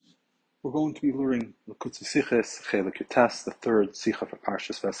We're going to be learning Sichas, Chelek, the third Sicha for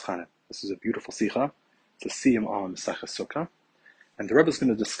Parshas Vaeschanan. This is a beautiful Sicha. It's a siyum on Sugya, and the Rebbe is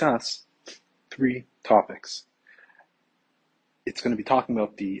going to discuss three topics. It's going to be talking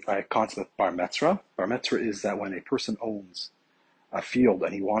about the concept of Bar Metzra. Bar Metzra is that when a person owns a field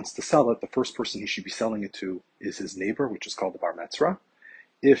and he wants to sell it, the first person he should be selling it to is his neighbor, which is called the Bar Metzra.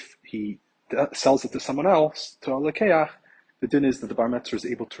 If he sells it to someone else, to a lekeach, the din is that the Bar Metzra is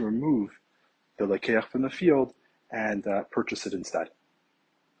able to remove the lekeach from the field and purchase it instead.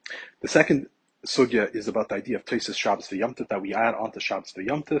 The second sugya is about the idea of Tosas Shabbos v'Yom Tov, that we add on to Shabbos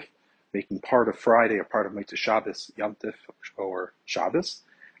v'Yom Tov, making part of Friday or part of Metzra Shabbos, Yom Tov, or Shabbos.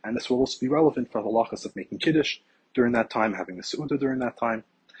 And this will also be relevant for the halachas of making Kiddush during that time, having the Su'udah during that time.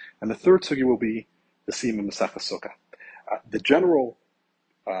 And the third sugya will be the siyum of Sukkah. The general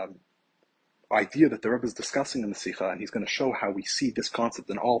idea that the Rebbe is discussing in the Sicha, and he's going to show how we see this concept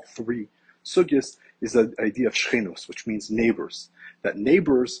in all three sugyas, is the idea of shchenos, which means neighbors. That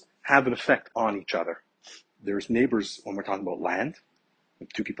neighbors have an effect on each other. There's neighbors when we're talking about land.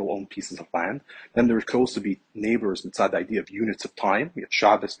 Two people own pieces of land. Then there could also be neighbors inside the idea of units of time. We have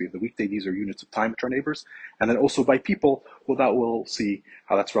Shabbos, we have the weekday, these are units of time which are neighbors. And then also by people, well, that we'll see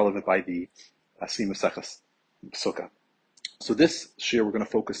how that's relevant by the siyum of Sukkah. So this year we're going to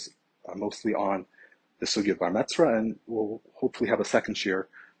focus mostly on the sugya of Bar Metzra, and we'll hopefully have a second shir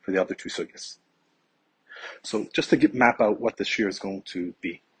for the other two sugyas. So just to map out what this shir is going to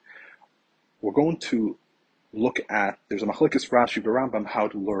be, we're going to look at, there's a machlekes Rashi b'Rambam how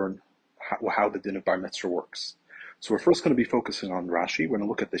to learn how the din of Bar Metzra works. So we're first going to be focusing on Rashi. We're going to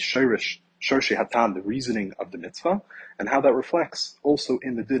look at the shorshi hatan, the reasoning of the mitzvah, and how that reflects also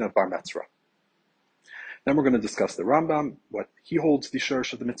in the din of Bar Metzra. Then we're going to discuss the Rambam, what he holds the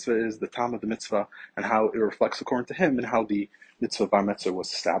shorsh of the mitzvah is, the tam of the mitzvah, and how it reflects according to him, and how the mitzvah of Bar Metzra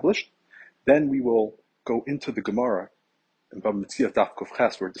was established. Then we will go into the Gemara, in Bava Metzia Daf Kuf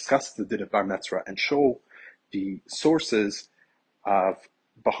Ches, where it discusses the din of Bar Metzra, and show the sources of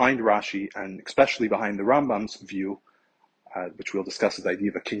behind Rashi, and especially behind the Rambam's view, which we'll discuss as the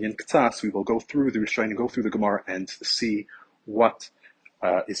idea of a kinyan k'tzas. We will go through the Rishonim, go through the Gemara, and see what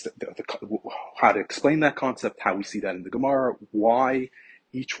is how to explain that concept, how we see that in the Gemara, why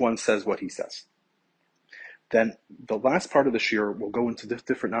each one says what he says. Then the last part of the shir will go into the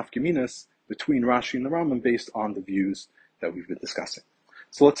different nafkaminas between Rashi and the Rambam based on the views that we've been discussing.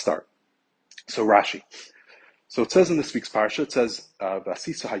 So let's start. So Rashi. So it says in this week's parsha, it says,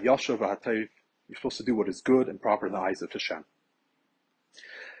 "V'asisa hayasha v'hatayv." You're supposed to do what is good and proper in the eyes of Hashem.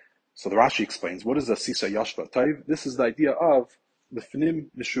 So the Rashi explains, what is asisa yashva v'hatayv? This is the idea of the finim,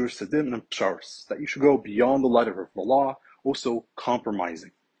 mishur, sedim, and psharis, that you should go beyond the letter of the law, also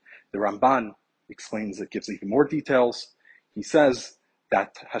compromising. The Ramban explains, it gives even more details. He says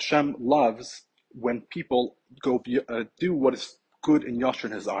that Hashem loves when people go do what is good and yasher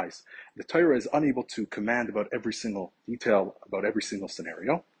in his eyes. The Torah is unable to command about every single detail, about every single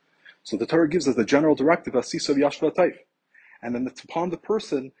scenario. So the Torah gives us the general directive, asisa yashva v'hatayv. And then it's upon the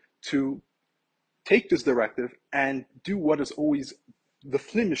person to take this directive and do what is always the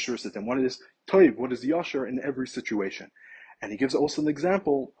flimishur system, what is toiv, what is yasher in every situation. And he gives also an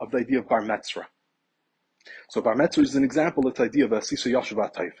example of the idea of Bar Metzra. So Bar Metzra is an example of the idea of a sisa yasher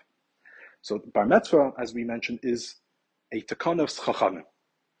v'hatayv. So Bar Metzra, as we mentioned, is a takana of chachamim.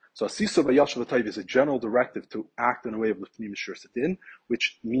 So a sisa yasher v'hatayv is a general directive to act in a way of lifnim mishur sedin,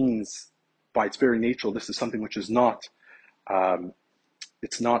 which means by its very nature, this is something which is not,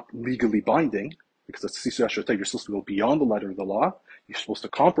 it's not legally binding, because it's Sisa Yashar Tov, you're supposed to go beyond the letter of the law. You're supposed to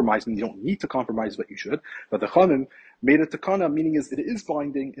compromise, meaning you don't need to compromise, but you should. But the Chanim made it takana, meaning is it is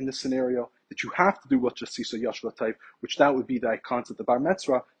binding in this scenario that you have to do what just Sisa Yashar Tov, which that would be the concept of Bar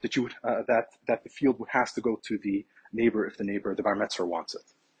Metzra, that you would that the field has to go to the neighbor if the Bar Metzra wants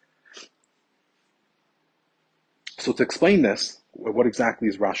it. So to explain this, what exactly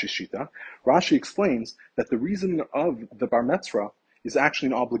is Rashi's shita? Rashi explains that the reason of the Bar Metzra is actually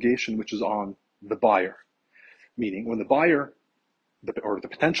an obligation which is on the buyer. Meaning, when the buyer, or the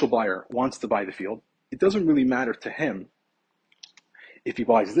potential buyer, wants to buy the field, it doesn't really matter to him if he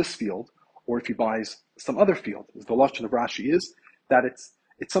buys this field or if he buys some other field. The lashon of Rashi is that it's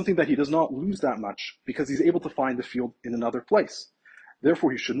something that he does not lose that much because he's able to find the field in another place.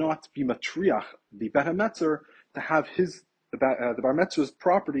 Therefore, he should not be matriach, the Bet HaMetzer, to have the Bar Metzra's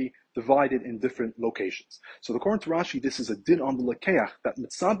property divided in different locations. So according to Rashi, this is a din on the lekeach, that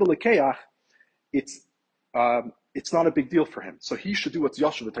mitzad the lekeach, it's not a big deal for him. So he should do what's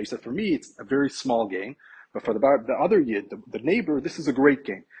yashav v'hatayv. He said, for me, it's a very small gain. But for the other yid, the neighbor, this is a great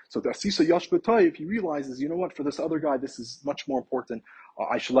gain. So the asisa yashva v'hatayv, he realizes, you know what, for this other guy, this is much more important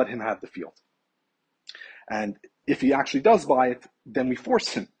I should let him have the field. And if he actually does buy it, then we force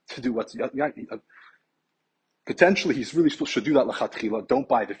him to do what's potentially he's really should do that lechatchila. Don't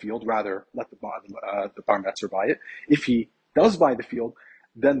buy the field, rather let the bar metzra buy it. If he does buy the field,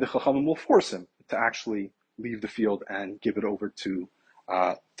 then the chachamim will force him to actually leave the field and give it over to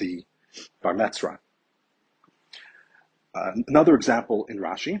the bar metzra. Another example in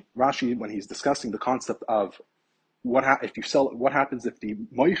Rashi, when he's discussing the concept of what happens if the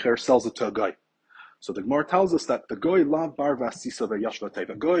moicher sells it to a guy. So the Gemara tells us that the goy lav bar v'asisa v'yashvatayv.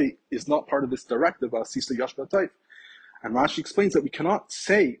 A goy is not part of this directive v'asisa yashvatayv. And Rashi explains that we cannot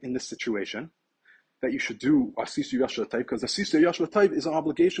say in this situation that you should do asisa yashvatayv, because asisa yashvatayv is an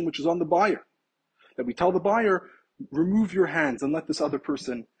obligation which is on the buyer. That we tell the buyer, remove your hands and let this other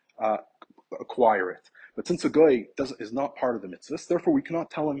person acquire it. But since a goy is not part of the mitzvah, therefore we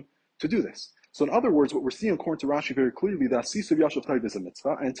cannot tell him to do this. So in other words, what we're seeing according to Rashi very clearly, that asisa yashvatayv is a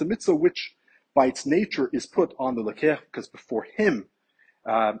mitzvah, and it's a mitzvah which by its nature is put on the lekech, because for him,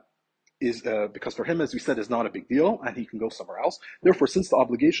 as we said, is not a big deal, and he can go somewhere else. Therefore, since the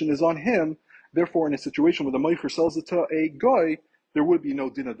obligation is on him, therefore, in a situation where the meicher sells it to a guy, there would be no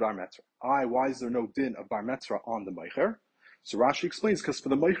din of bar metzra. Why is there no din of bar metzra on the meicher? So Rashi explains, because for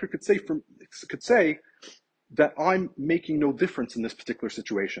the meicher could say that I'm making no difference in this particular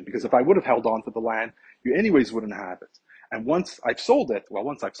situation, because if I would have held on to the land, you anyways wouldn't have it. And once I've sold it,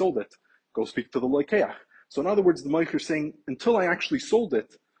 go speak to the loikeach. So in other words, the meicher is saying, until I actually sold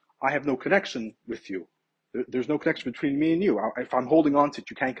it, I have no connection with you. There's no connection between me and you. If I'm holding on to it,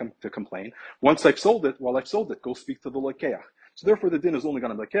 you can't come to complain. Once I've sold it, go speak to the loikeach. So therefore, the din is only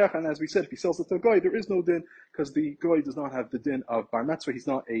going to loikeach. And as we said, if he sells it to a guy, there is no din, because the guy does not have the din of bar metzra. He's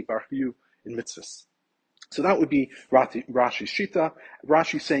not a bar chiyu in mitzvahs. So that would be Rashi's shita.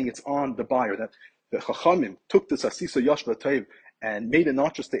 Rashi saying it's on the buyer, that the chachamim took this asisa yashva teiv and made it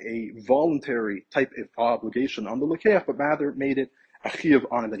not just a voluntary type of obligation on the lekeach, but rather made it a chiyuv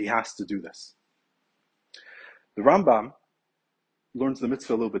on him that he has to do this. The Rambam learns the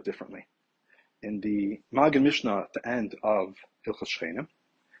mitzvah a little bit differently. In the Magen Mishnah at the end of Hilchos Shchenim,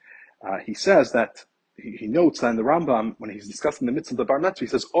 he says that, he notes that in the Rambam, when he's discussing the mitzvah of the bar metzra, he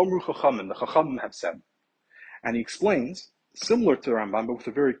says, Omru chachamim, the chachamim have said. And he explains, similar to the Rambam, but with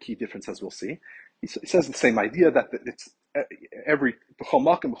a very key difference, as we'll see. He says the same idea, that it's every b'chol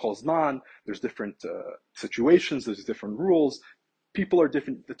makom b'chol zman, there's different situations, there's different rules, people are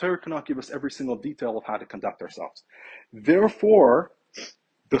different. The Torah cannot give us every single detail of how to conduct ourselves. Therefore,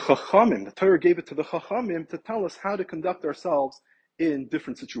 the Torah gave it to the chachamim to tell us how to conduct ourselves in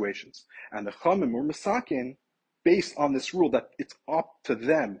different situations. And the chachamim were misakin based on this rule that it's up to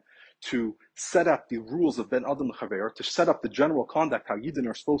them to set up the rules of Ben Adam L'Chaver, to set up the general conduct, how Yidden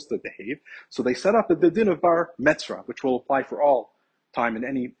are supposed to behave. So they set up the din of bar metzra, which will apply for all time in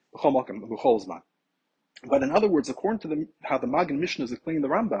any b'chol makom b'chol zman. But in other words, according to how the Magen Mishnah is explaining the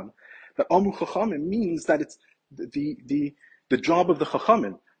Rambam, that Amu Chachamim means that it's the job of the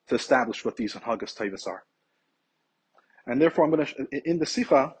Chachamim to establish what these Hagas Taivas are. And therefore, I'm going to, in the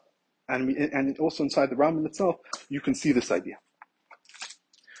Sicha, and also inside the Rambam itself, you can see this idea.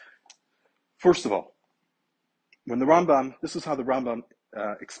 First of all, this is how the Rambam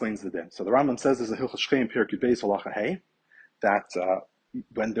explains the din. So the Rambam says, there's a Hilchos Shcheim Perek Yud Beis Halacha Hey, that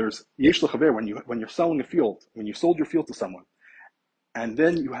when there's Yesh L'Chaver, when you're selling a field, when you sold your field to someone, and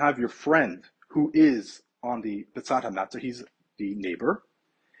then you have your friend who is on the Tzad HaMetzra, he's the neighbor,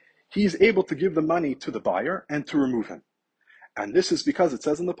 he's able to give the money to the buyer and to remove him. And this is because it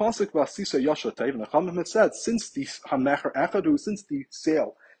says in the pasuk, V'asisa Yashatayv, and the Chachamim had said, since the Hamecher Echadu, since the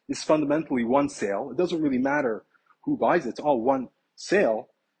sale is fundamentally one sale, it doesn't really matter who buys it, it's all one sale.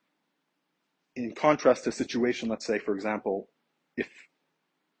 In contrast to a situation, let's say, for example, if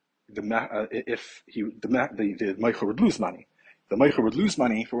the Meicher would lose money. The Meicher would lose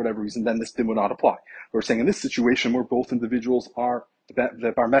money for whatever reason, then this din would not apply. We're saying in this situation where both individuals are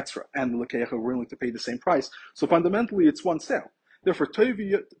the bar metzra and the lekeach are willing to pay the same price, so fundamentally it's one sale. Therefore, therefore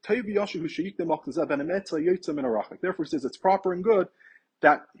it says it's proper and good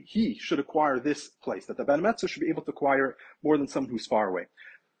that he should acquire this place, that the ben metzra should be able to acquire more than someone who's far away.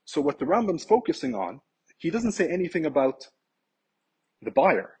 So what the Rambam's focusing on, he doesn't say anything about the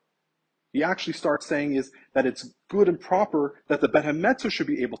buyer. He actually starts saying is that it's good and proper that the Ben HaMetzah should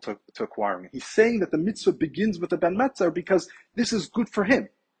be able to acquire it. He's saying that the mitzvah begins with the Ben Metzah because this is good for him.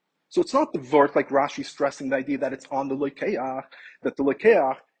 So it's not the vort like Rashi stressing the idea that it's on the lekeach, that the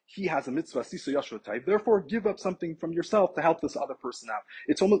lekeach, he has a mitzvah, sisa yashvatayv, therefore give up something from yourself to help this other person out.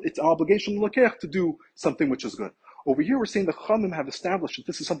 It's an obligation of the lekeach to do something which is good. Over here we're saying the Chachamim have established that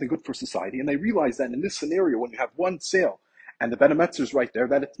this is something good for society, and they realize that in this scenario, when you have one sale, and the Ben Metzra is right there,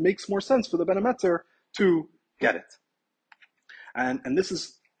 that it makes more sense for the Ben Metzra to get it. And this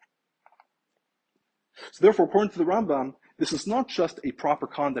is, so therefore, according to the Rambam, this is not just a proper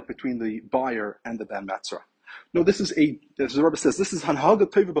conduct between the buyer and the Ben Metzra. No, this is as the Rebbe says, this is Hanhaga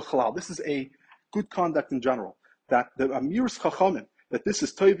Tova B'Chalal. This is a good conduct in general. That the Amir's Chachamim, that this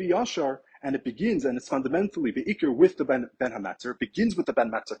is Toivi Yashar, and it begins, and it's fundamentally the Iker with the Ben HaMetzra, begins with the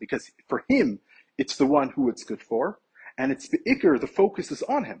Ben Metzra, because for him, it's the one who it's good for, and it's the Iker, the focus is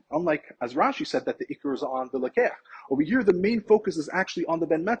on him. Unlike, as Rashi said, that the Iker is on the Lakeach. Over here, the main focus is actually on the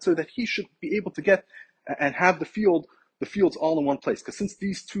Ben Metzra, that he should be able to get and have the fields all in one place. Because since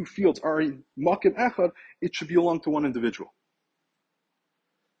these two fields are in Makim Echad, it should belong to one individual.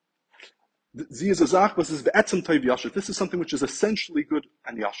 This is something which is essentially good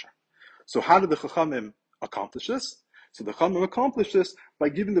and yashar. So how did the Chachamim accomplish this? So the Chachamim accomplished this by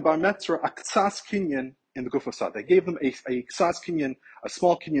giving the Bar Metzra a ktsas kinyan in the Guf HaSadeh. They gave them a ktsas kinyan, a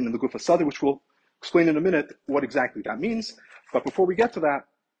small kinyan in the Guf HaSadeh, which we'll explain in a minute what exactly that means. But before we get to that,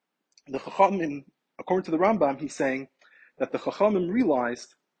 the Chachamim, according to the Rambam, he's saying that the Chachamim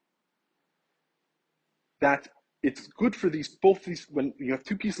realized that it's good for both these, when you have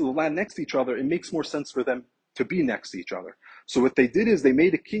two pieces of land next to each other, it makes more sense for them to be next to each other. So what they did is they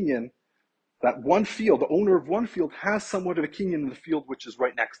made a kinyan that one field, the owner of one field, has somewhat of a kinyan in the field which is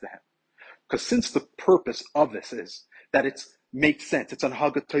right next to him. Because since the purpose of this is that it makes sense, it's an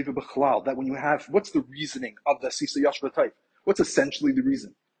hagat teva b'chalal, that when you have, what's the reasoning of the sisa yashva type? What's essentially the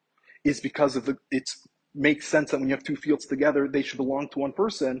reason? Is because of it's makes sense that when you have two fields together, they should belong to one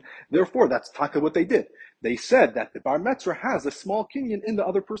person. Therefore, that's taka what they did. They said that the Bar Metzra has a small kinyan in the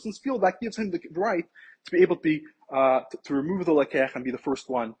other person's field that gives him the right to be able to be to remove the lakeach and be the first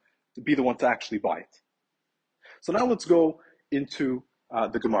one to be the one to actually buy it. So now let's go into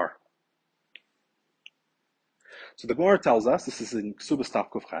the Gemara. So the Gemara tells us, this is in Ksubas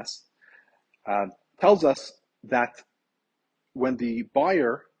Tav Kuf Ches, tells us that when the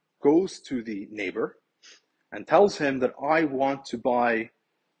buyer goes to the neighbor and tells him that I want to buy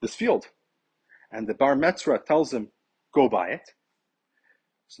this field, and the Bar Metzra tells him, go buy it.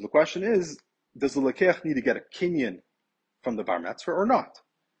 So the question is, does the Lakeach need to get a kinyan from the Bar Metzra or not?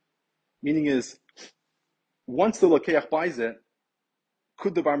 Meaning is, once the Lakeach buys it,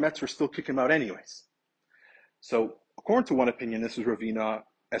 could the Bar Metzra still kick him out anyways? So according to one opinion, this is Ravina,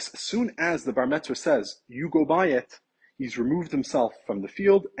 as soon as the Bar Metzra says, you go buy it, he's removed himself from the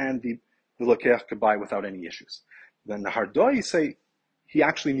field and the Lakeach could buy without any issues. Then the Hardai say, he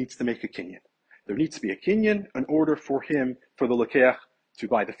actually needs to make a kinyan. There needs to be a kinyan in order for the Lakeach to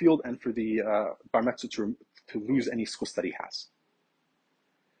buy the field and for the Bar Metzra to lose any schus that he has.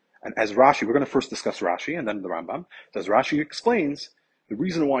 And as Rashi, we're going to first discuss Rashi and then the Rambam. As Rashi explains, the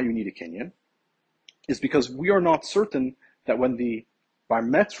reason why you need a kinyan is because we are not certain that when the Bar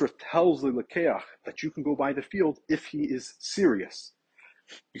Metzra tells the Lakeach that you can go buy the field, if he is serious.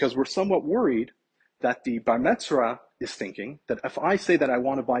 Because we're somewhat worried that the Bar Metzra is thinking that if I say that I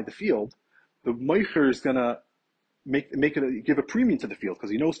want to buy the field, the Meicher is going to give a premium to the field because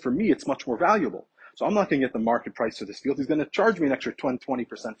he knows for me it's much more valuable. So I'm not going to get the market price for this field. He's going to charge me an extra 20%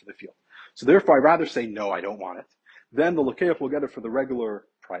 for the field. So therefore, I'd rather say, no, I don't want it. Then the Lakeach will get it for the regular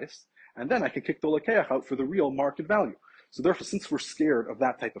price, and then I can kick the Lakeach out for the real market value. So therefore, since we're scared of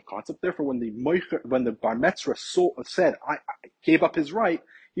that type of concept, therefore when the Bar Metzra said, I gave up his right,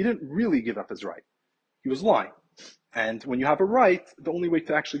 he didn't really give up his right. He was lying. And when you have a right, the only way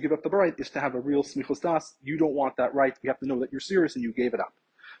to actually give up the right is to have a real smichos das. You don't want that right. You have to know that you're serious and you gave it up.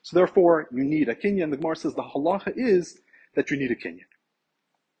 So therefore, you need a kinyan. The Gemara says the halacha is that you need a kinyan.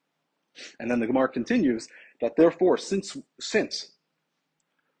 And then the Gemara continues that therefore, since you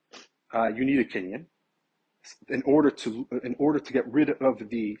need a kinyan, in order to get rid of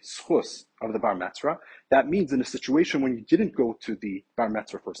the schus of the Bar Metzra, that means in a situation when you didn't go to the Bar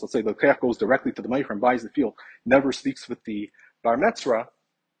Metzra first, let's say the Lakeach goes directly to the Meicher and buys the field, never speaks with the Bar Metzra,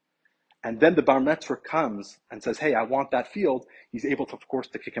 and then the Bar Metzra comes and says, hey, I want that field, he's able to, of course,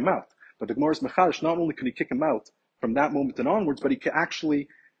 to kick him out. But the Gemara's Mechadish, not only can he kick him out from that moment and onwards, but he actually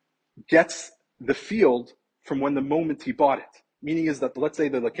gets the field from when the moment he bought it. Meaning is that, let's say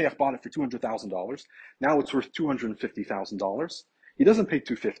the Lakeach bought it for $200,000. Now it's worth $250,000. He doesn't pay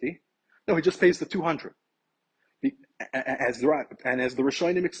 $250,000. No, he just pays the $200,000. As the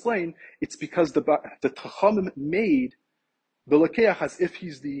Rishonim explain, it's because the Chachamim made the Lakeach as if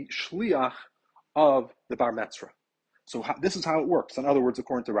he's the shliach of the Bar Metzra. So this is how it works. In other words,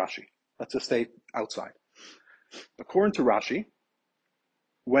 according to Rashi. Let's just stay outside. According to Rashi,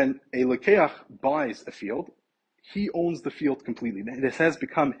 when a Lakeach buys a field, he owns the field completely. It has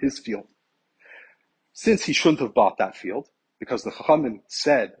become his field. Since he shouldn't have bought that field, because the Chachamim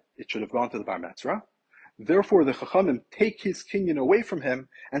said it should have gone to the Bar Metzra. Therefore, the Chachamim take his kinyan away from him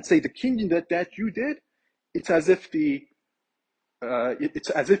and say the kinyan that you did, it's as if you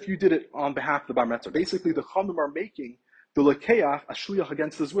did it on behalf of the Bar Metzra. Basically, the Chachamim are making the lekeach a shliach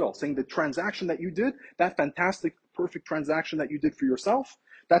against his will, saying the transaction that you did, that fantastic, perfect transaction that you did for yourself,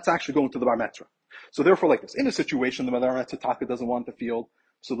 that's actually going to the Bar Metzra. So therefore, like this, in a situation the Bar Metzra Taka doesn't want the field,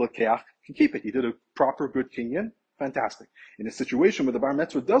 so the lekeach can keep it. He did a proper, good kinyan, fantastic. In a situation where the Bar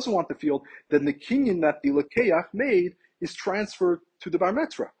Metzra doesn't want the field, then the kinyan that the lekeach made is transferred to the Bar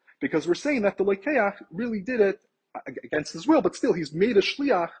Metzra, because we're saying that the lekeach really did it against his will, but still he's made a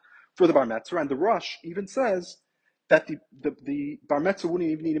shliach for the Bar Metzra, and the Rosh even says that the Bar Metzra wouldn't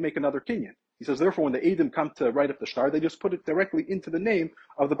even need to make another kinyan. He says, therefore, when the Eidim come to write up the shtar, they just put it directly into the name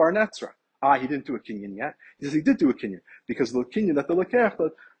of the Bar Metzra. He didn't do a kinyan yet. He says he did do a kinyan, because the kinyan that the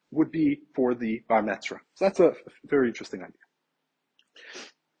lekeach would be for the Bar Metzra. So that's a very interesting idea.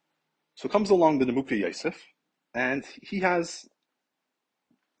 So comes along the Nemuka Yosef, and he has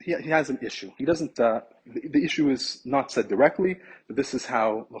an issue. He doesn't. The issue is not said directly, but this is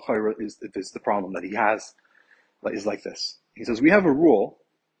how l'chayra is the problem that he has. Is like this. He says we have a rule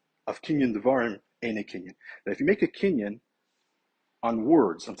of kinyan devarim ein kinyan, that if you make a kinyan on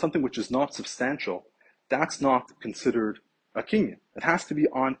words, on something which is not substantial, that's not considered a kinyan. It has to be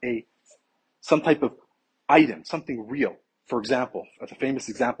on some type of item, something real. For example, as a famous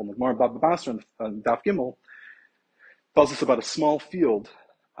example, the Gemara Baba Basra on Daf Gimel tells us about a small field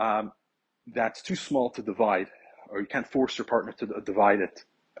that's too small to divide, or you can't force your partner to divide it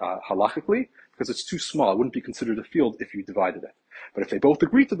halachically, because it's too small. It wouldn't be considered a field if you divided it. But if they both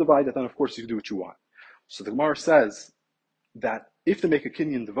agree to divide it, then of course you can do what you want. So the Gemara says that if they make a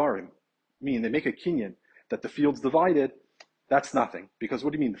kinyan devarim, meaning they make a kinyan that the field's divided, that's nothing. Because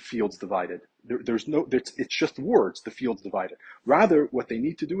what do you mean the field's divided? It's just words, the field's divided. Rather, what they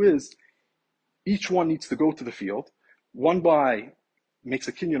need to do is, each one needs to go to the field. One by makes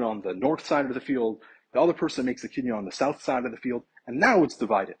a kinyan on the north side of the field, the other person makes a kinyan on the south side of the field, and now it's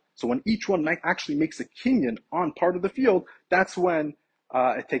divided. So when each one actually makes a kinyan on part of the field, that's when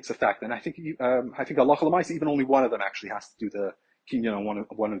it takes effect. And I think Allah L'maisa, even only one of them actually has to do the kinyan on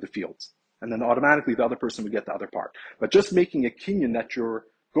one of the fields. And then automatically the other person would get the other part. But just making a kinyan that you're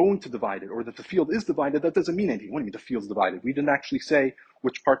going to divide it, or that the field is divided, that doesn't mean anything. What do you mean the field's divided? We didn't actually say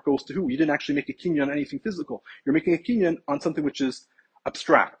which part goes to who. You didn't actually make a kinyan on anything physical. You're making a kinyan on something which is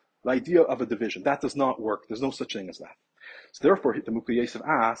abstract. The idea of a division. That does not work. There's no such thing as that. So therefore, the Mukha Yosef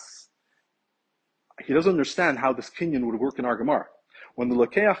asks, he doesn't understand how this kinyan would work in our Gemara. When the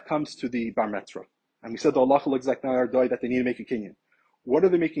Lekeach comes to the Bar Metzra, and we said the Allah that they need to make a kinyan, what are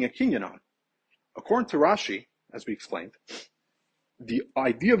they making a kinyan on? According to Rashi, as we explained, the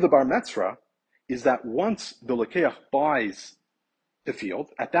idea of the Bar Metzra is that once the Lekeach buys the field,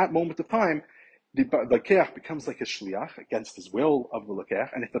 at that moment of time, the Lekeach becomes like a shliach against his will of the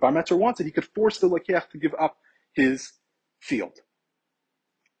Lekeach, and if the Bar Metzra wants it, he could force the Lekeach to give up his field.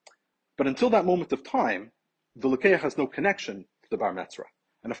 But until that moment of time, the Lekeach has no connection to the Bar Metzra.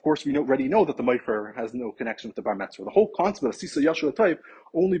 And of course, we already know that the Meicher has no connection with the Bar Metzra. The whole concept of Sisa Yashua Taib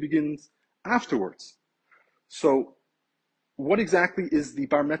only begins afterwards. So, what exactly is the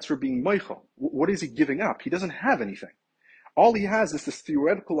Bar Metzra being Meichel? What is he giving up? He doesn't have anything. All he has is this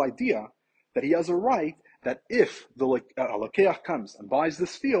theoretical idea that he has a right that if the Lekeach comes and buys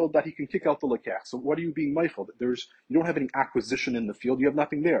this field, that he can kick out the Lekeach. So what are you being Meichel? You don't have any acquisition in the field. You have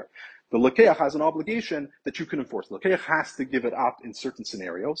nothing there. The Lekeach has an obligation that you can enforce. The Lekeach has to give it up in certain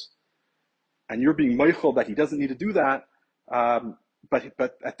scenarios. And you're being Meichel that he doesn't need to do that.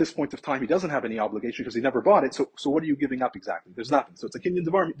 But at this point of time, he doesn't have any obligation because he never bought it. So what are you giving up exactly? There's nothing. So it's a kinyan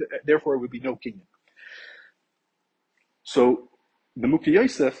devar. Therefore, it would be no kinyan. So the Mukha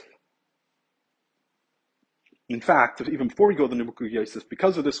Yosef, in fact, even before we go to the Mukha Yosef,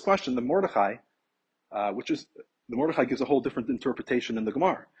 because of this question, the Mordechai gives a whole different interpretation in the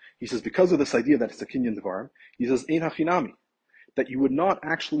Gemara. He says, because of this idea that it's a kinyan devar, he says, ein hachinami, that you would not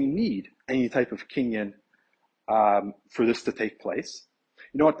actually need any type of kinyan for this to take place.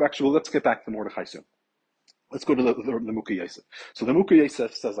 You know what? Actually, let's get back to Mordechai soon. Let's go to the Mukha Yosef. So the Mukha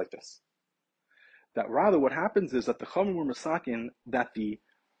Yosef says like this, that rather what happens is that the Chachamim were masakin that the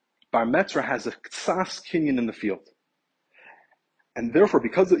Bar Metzra has a ksas kinyan in the field. And therefore,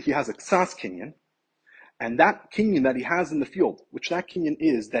 because he has a ksas kinyan, and that kinyan that he has in the field, which that kinyan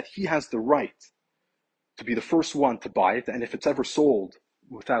is that he has the right to be the first one to buy it, and if it's ever sold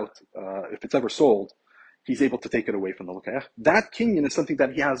he's able to take it away from the Lekeach. That kinyan is something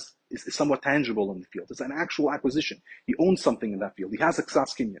that he has, is somewhat tangible in the field. It's an actual acquisition. He owns something in that field. He has a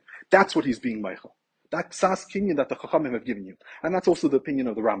ksas kinyan. That's what he's being meichel. that ksas kinyan that the chachamim have given you. And that's also the opinion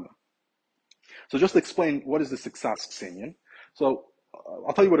of the Rambam. So just to explain, what is this ksas kinyan? So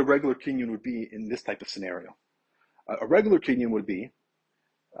I'll tell you what a regular kinyan would be in this type of scenario. A regular kinyan would be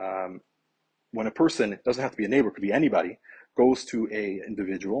when a person, it doesn't have to be a neighbor, it could be anybody, goes to a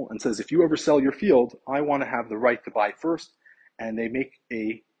individual and says, if you ever sell your field, I want to have the right to buy first. And they make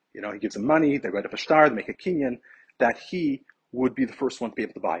he gives them money, they write up a shtar, they make a kinyan, that he would be the first one to be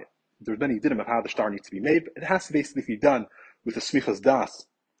able to buy it. There's many dinim of how the shtar needs to be made, but it has to basically be done with a smichas das.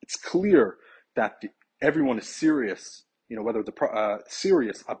 It's clear that everyone is serious, whether they're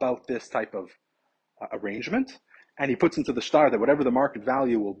serious about this type of arrangement, and he puts into the shtar that whatever the market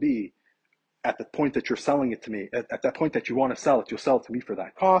value will be at the point that you're selling it to me, at that point that you want to sell it, you'll sell it to me for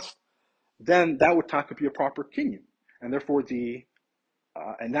that cost, then that would be a proper kinyan. And therefore,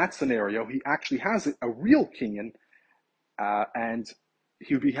 in that scenario, he actually has a real kinyan, and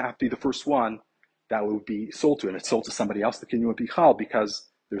he would be the first one that would be sold to, and it's sold to somebody else, the kinyan would be chal, because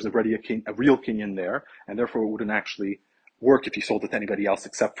there's already a real kinyan there, and therefore it wouldn't actually work if he sold it to anybody else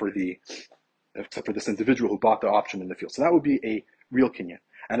except for this individual who bought the option in the field. So that would be a real kinyan.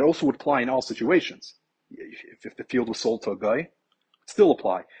 And it also would apply in all situations. If the field was sold to a guy, it would still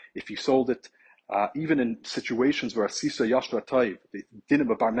apply. If you sold it, even in situations where Sisa Yashra Taiv, the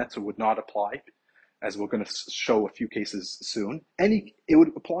dinim of Bar Metzra would not apply, as we're going to show a few cases soon. It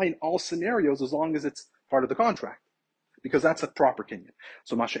would apply in all scenarios as long as it's part of the contract, because that's a proper kinyan.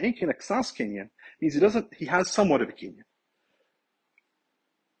 So Masha'en Kin Aksas kinyan means he has somewhat of a kinyan,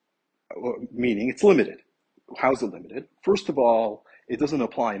 meaning it's limited. How's it limited? First of all, it doesn't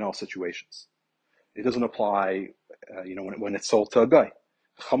apply in all situations. It doesn't apply, when it's sold to a guy.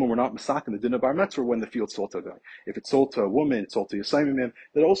 Chachamim were not masakin the din of Bar Metzra when the field's sold to a guy. If it's sold to a woman, it's sold to a Yisayimim,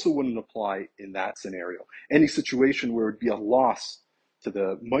 that also wouldn't apply in that scenario. Any situation where it would be a loss to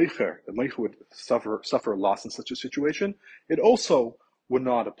the meicher would suffer a loss in such a situation, it also would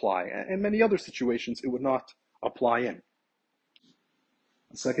not apply. And many other situations it would not apply in.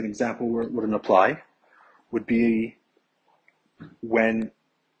 A second example where it wouldn't apply would be when,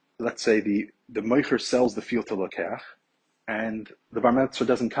 let's say, the meicher sells the field to Lokeach, and the Bar Metzra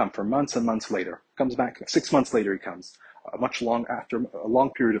doesn't come for months and months later. Comes back 6 months later. He comes after a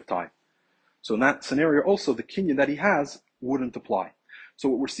long period of time. So in that scenario, also the kinyan that he has wouldn't apply. So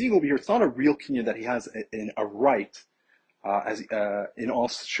what we're seeing over here, it's not a real kinyan that he has in a right in all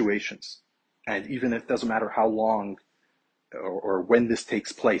situations, and even if it doesn't matter how long or when this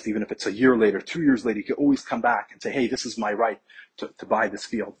takes place, even if it's a year later, 2 years later, he can always come back and say, hey, this is my right to buy this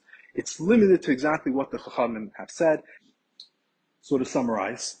field. It's limited to exactly what the Chachamim have said. So to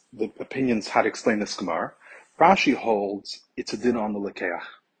summarize the opinions how to explain this Gemara, Rashi holds it's a din on the Lekeach.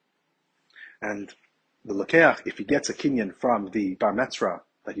 And the Lekeach, if he gets a kinyan from the Bar Metzra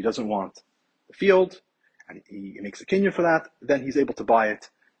that he doesn't want the field, and he makes a kinyan for that, then he's able to buy it,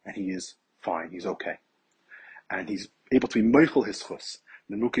 and he is fine, he's okay. And he's able to be meichel his chus.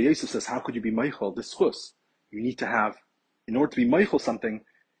 The Nuka Yosef says, how could you be meichel this chus? You need to have, in order to be meichel something,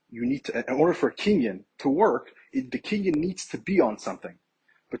 in order for a kinyan to work, the kinyan needs to be on something.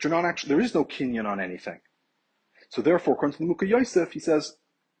 But there is no kinyan on anything. So therefore, according to the Nuka Yosef, he says,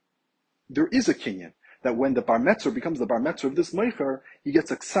 there is a kinyan, that when the Bar Metzra becomes the Bar Metzra of this meicher, he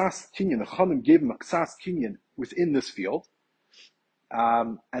gets a ksas kinyan. The Chachamim gave him a ksas kinyan within this field.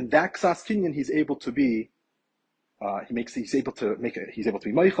 And that ksas kinyan he's able to be he's able to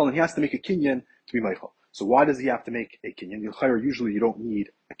be meichel, and he has to make a kinyan to be meichel. So why does he have to make a kinyan? Usually you don't need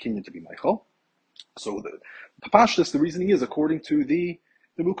a kinyan to be meichel. So the Parshas, the reasoning is, according to the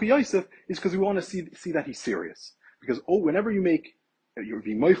Muka Yosef, is because we want to see that he's serious. Because whenever you're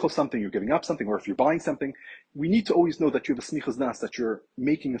being meichel something, you're giving up something, or if you're buying something, we need to always know that you have a smichas nas, that you're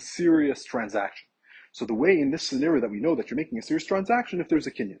making a serious transaction. So the way in this scenario that we know that you're making a serious transaction, if there's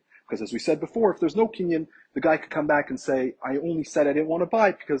a kinyan. Because as we said before, if there's no kinyan, the guy could come back and say, I only said I didn't want to buy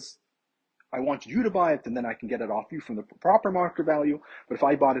it because I wanted you to buy it, and then I can get it off you from the proper market value. But if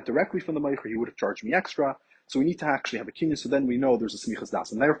I bought it directly from the meicher, he would have charged me extra. So we need to actually have a kinyan, so then we know there's a smichas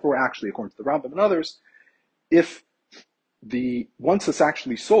das. And therefore, actually, according to the Rambam and others, if once it's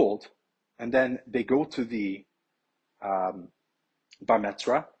actually sold, and then they go to the Bar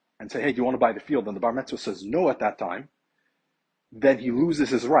Metzra and say, hey, do you want to buy the field? And the Bar Metzra says no at that time, then he loses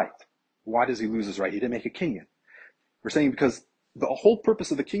his right. Why does he lose his right? He didn't make a kinyan. We're saying because the whole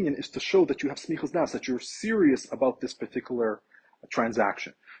purpose of the kinyan is to show that you have smichas das, that you're serious about this particular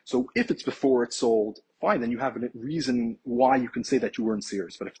transaction. So if it's before it's sold, fine, then you have a reason why you can say that you weren't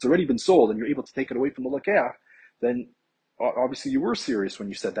serious. But if it's already been sold and you're able to take it away from the Lekeach, then obviously you were serious when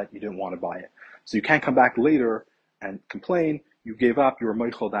you said that you didn't want to buy it. So you can't come back later and complain you gave up, you were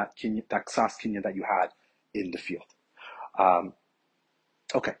meichel that kinyan, that ksas kinyan that you had in the field.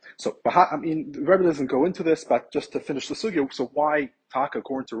 Okay, so I mean, the Rebbe doesn't go into this, but just to finish the sugya, so why taka,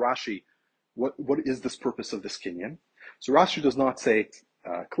 according to Rashi, what is this purpose of this kinyan? So Rashi does not say it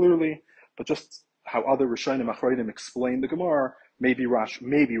clearly, but just how other Rishonim Achronim explain the Gemara, maybe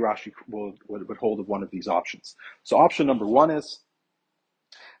Rashi would hold of one of these options. So option number one is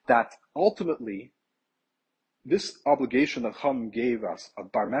that ultimately this obligation that Chum gave us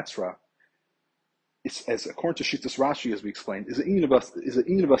of Bar Metzra, as according to Shittas Rashi, as we explained, is an inyan of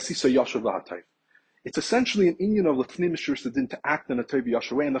a Sicha Yasher v'hatayv. It's essentially an inyan of L'fnim Mishur Sedin to act in a Tov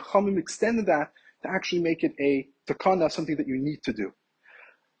Yasher way, and the Chumim extended that to actually make it a takana, something that you need to do.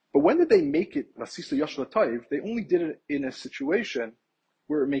 But when did they make it Vasisa Yashva Taiv? They only did it in a situation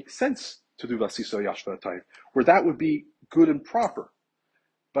where it makes sense to do Vasisa Yashva Taiv, where that would be good and proper.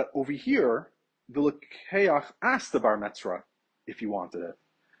 But over here, the Lekeach asked the Bar Metzra if he wanted it.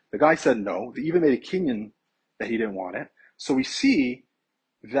 The guy said no. They even made a kinyan that he didn't want it. So we see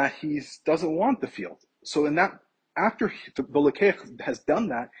that he doesn't want the field. So in that, after the Lekeach has done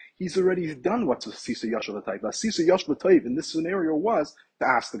that, he's already done what's a Sisa Yashva Taiv. A Sisa Yashva Taiv in this scenario was to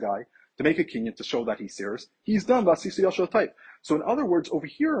ask the guy to make a kinyan to show that he's serious. He's done Vasisa Yashva Taiv. So in other words, over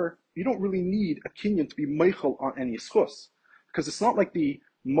here, you don't really need a kinyan to be meichel on any schus, because it's not like the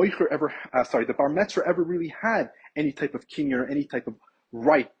the Bar Metzra ever really had any type of kinyan or any type of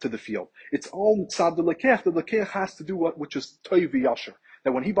right to the field. It's all tzad the Lekeach. The Lekeach has to do which is Toiv Yasher.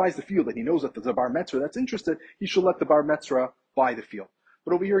 That when he buys the field and he knows that there's a Bar Metzra that's interested, he should let the Bar Metzra buy the field.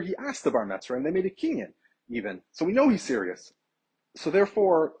 But over here, he asked the Bar Metzra, and they made a kinyan even. So we know he's serious. So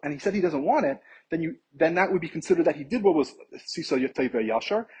therefore, and he said he doesn't want it, then that would be considered that he did what was Sisa Yotev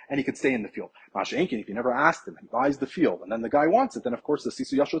Yashar, and he could stay in the field. Mashenkin, if you never asked him, he buys the field, and then the guy wants it, then of course the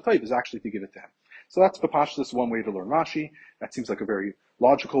Sisa Yashar Toiv is actually to give it to him. So that's the Parshas, one way to learn Rashi. That seems like a very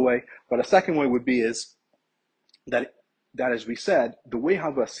logical way. But a second way would be is that as we said, the way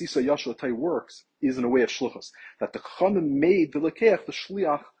how the Sisa Yashar Toiv works is in a way of shluchus. That the Chachamim made the Lekeach the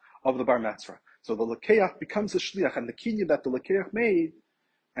shliach of the Bar Metzra. So the Lekeach becomes the shliach, and the kinyan that the Lekeach made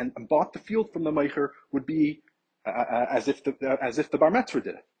and bought the field from the Meicher would be as if the Bar Metzra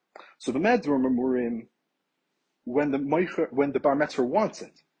did it. So the Medraim, when the Bar Metzra wants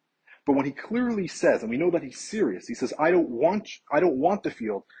it, but when he clearly says, and we know that he's serious, he says, I don't want the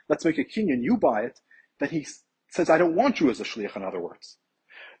field, let's make a kinyan, you buy it, then he says, I don't want you as a shliach, in other words.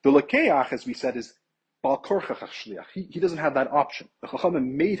 The Lekeach, as we said, is Bal Korchach shliach. He doesn't have that option. The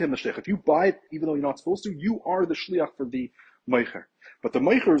Chachamim made him a shliach. If you buy it, even though you're not supposed to, you are the shliach for the Meicher. But the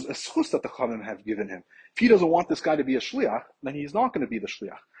Meicher is a schus that the Chachamim have given him. If he doesn't want this guy to be a shliach, then he's not going to be the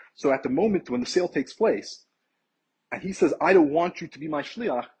shliach. So at the moment when the sale takes place, and he says, I don't want you to be my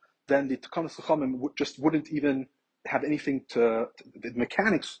shliach, then the Tekanas Chachamim wouldn't even have anything the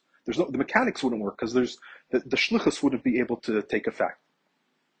mechanics. The mechanics wouldn't work because the shlichus wouldn't be able to take effect.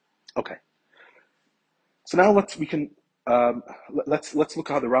 Okay. So now let's look at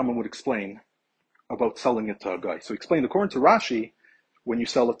how the Rambam would explain about selling it to a guy. So explain, according to Rashi, when you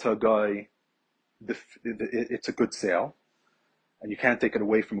sell it to a guy, it's a good sale, and you can't take it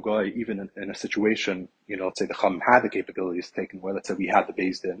away from a guy even in a situation, let's say the Chum had the capabilities to take it away. Let's say we had the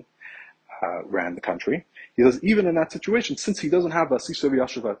Beis Din, ran the country. He says, even in that situation, since he doesn't have a Sisha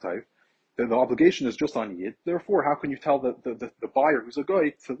Yashuva type, the obligation is just on Yid. Therefore, how can you tell the buyer who's a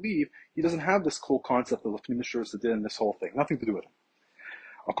guy to leave? He doesn't have this whole concept of Lefnim Mishur Sedin, this whole thing. Nothing to do with him.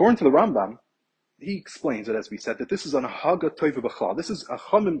 According to the Rambam, he explains it, as we said, that this is an Haga Toiva B'chlal. This is a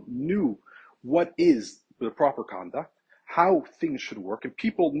Chamim knew what is the proper conduct, how things should work, and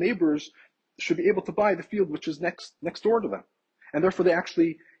neighbors, should be able to buy the field which is next door to them. And therefore they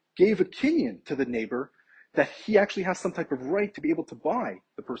actually gave a kinyan to the neighbor that he actually has some type of right to be able to buy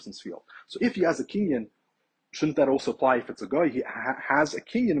the person's field. So if he has a kinyan, shouldn't that also apply if it's a guy? He has a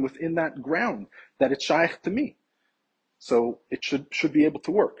kinyan within that ground that it's shaykh to me. So it should be able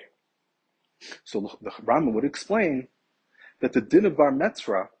to work. So the Rambam would explain that the din of Bar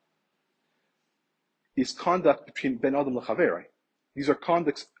Metzra is conduct between Ben Adam L'Chaveri. These are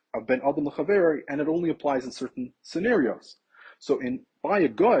conducts of Ben Adam L'Chaveri, and it only applies in certain scenarios. So by a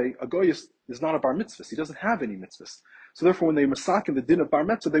guy is not a bar mitzvah. He doesn't have any mitzvahs. So therefore, when they masakin the din of bar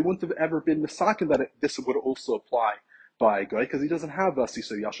mitzvah, they wouldn't have ever been masakin that this would also apply by a guy, because he doesn't have a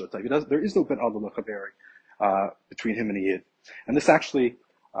sisa yasha type. There is no ben adam l'chaveri between him and a yid. And this actually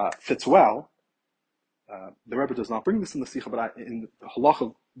fits well. The Rebbe does not bring this in the Sicha, but in the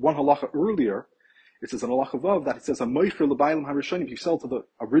halacha, one halacha earlier, it says in halacha vav that it says a moicher l'baylam harishonim. If you sell to the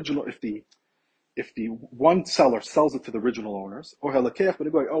original, if the one seller sells it to the original owners, or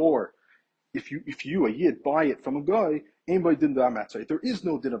if you a yid buy it from a guy, Ein by din bar metzra. There is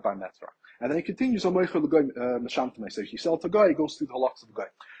no din of bar metzra. And then he continues on Moicher l'goy meshamtem. So if you sell to a guy, he goes through the halachas of a guy.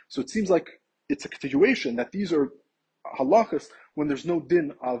 So it seems like it's a continuation that these are halachas when there's no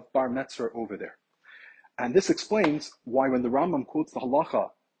din of bar metzra over there. And this explains why when the Rambam quotes the halacha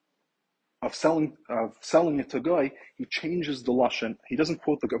of selling it to a guy, he changes the lashon. He doesn't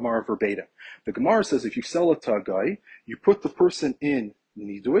quote the Gemara verbatim. The Gemara says if you sell it to a guy, you put the person in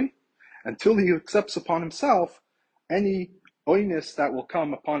nidui until he accepts upon himself any oinus that will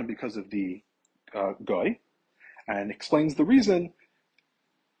come upon him because of the guy, and explains the reason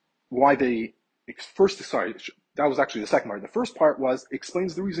why they first. Sorry, that was actually the second part. The first part was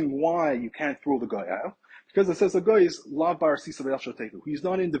explains the reason why you can't throw the guy out, because it says the guy is la bar sisa v'yashoteku. He's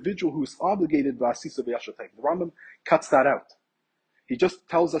not an individual who is obligated by sisa v'yashoteku. The Rambam cuts that out. He just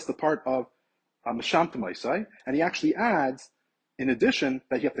tells us the part of meshamtemaisai, and he actually adds, in addition,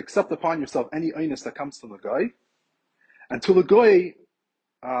 that you have to accept upon yourself any einus that comes from the guy, until the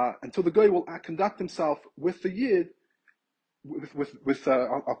guy will conduct himself with the yid, with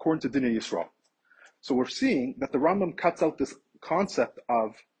according to Dinei Yisrael. So we're seeing that the Rambam cuts out this concept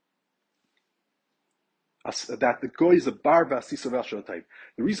of that the guy is a bar v'asisa v'ashel type.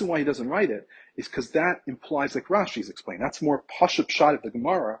 The reason why he doesn't write it is because that implies, like Rashi's explained, that's more pashut pshat of the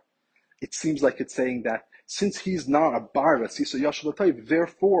Gemara. It seems like it's saying that since he's not a bar v'asisa v'ashel type,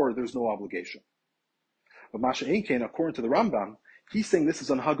 therefore there's no obligation. But Masha Einkein, according to the Rambam, he's saying this is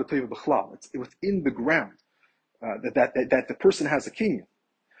an hagatayv b'chlal. It's within the ground that the person has a kinyan.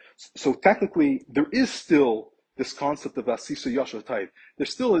 So technically, there is still this concept of asisa yashar type. There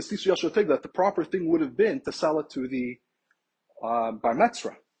still is asisa yashar type that the proper thing would have been to sell it to the bar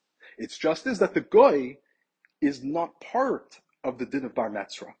metzra. It's just is that the guy is not part of the din of bar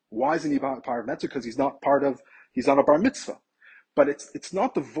metzra. Why isn't he part of metzra? Because he's not a bar mitzvah. But it's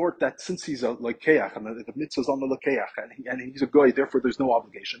not the vort that since he's a lekeach and the mitzvah is on the lekeach and he's a guy, therefore there's no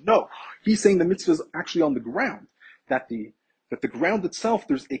obligation. No, he's saying the mitzvah is actually on the ground. That the ground itself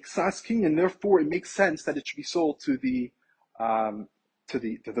there's exas king, and therefore it makes sense that it should be sold to the bar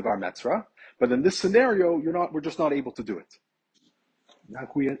metzra. But in this scenario, we're just not able to do it. Now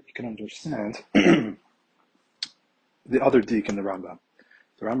you can understand the other dik in the Rambam.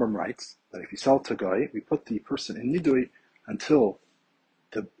 The Rambam writes that if you sell to a guy, we put the person in nidui until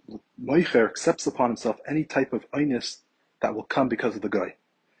the moicher accepts upon himself any type of einus that will come because of the guy.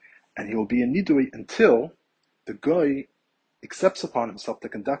 And he will be in nidui until the guy accepts upon himself to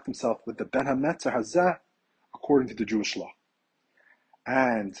conduct himself with the ben ha-metzra hazeh according to the Jewish law.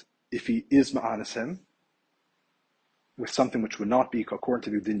 And if he is ma'anis him with something which would not be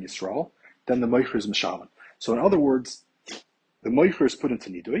according to the din Yisrael, then the moicher is mishalim. So in other words, the moicher is put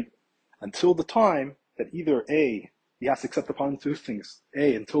into nidui until the time that either A, he has to accept upon two things.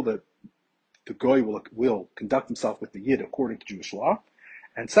 A, until the guy will conduct himself with the yid according to Jewish law.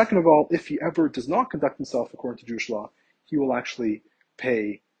 And second of all, if he ever does not conduct himself according to Jewish law, he will actually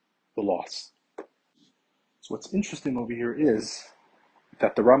pay the loss. So what's interesting over here is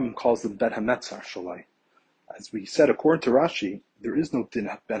that the Rambam calls them ben ha-metzar shalai. As we said, according to Rashi, there is no din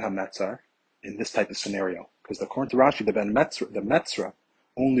ben ha-metzar in this type of scenario. Because according to Rashi, the metzra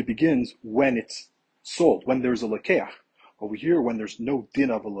only begins when it's sold, when there's a lekeach. Over here, when there's no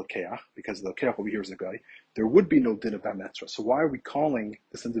din of a lekeach, because the lekeach over here is a guy, there would be no din of bar metzra. So why are we calling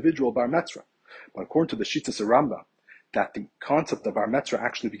this individual bar metzra? But according to the Shittas Rambam, that the concept of bar metzra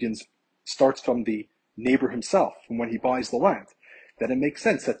actually starts from the neighbor himself, from when he buys the land. Then it makes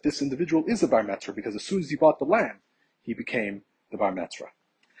sense that this individual is a bar metzra, because as soon as he bought the land, he became the bar metzra.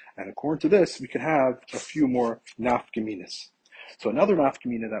 And according to this, we can have a few more nafkaminas. So another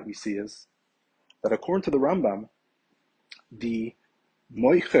nafkamina that we see is that according to the Rambam, the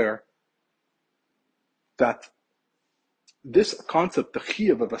moicher, that this concept, the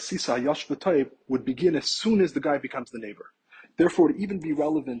chiyuv of asisa hayash v'toiv, would begin as soon as the guy becomes the neighbor. Therefore, it would even be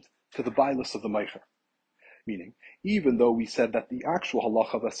relevant to the bailus of the moicher. Meaning, even though we said that the actual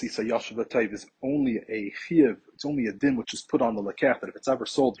halacha of asisa hayash v'toiv is only a chiyuv, it's only a din which is put on the lekeach, that if it's ever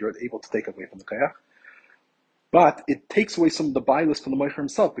sold, you're able to take away from the lekeach. But it takes away some of the bailus from the moicher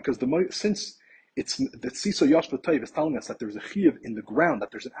himself, because since it's the Siso Yoshva Toiv is telling us that there's a chiyuv in the ground,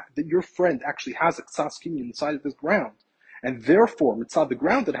 that your friend actually has a ksas kinyan inside of this ground, and therefore mitzad the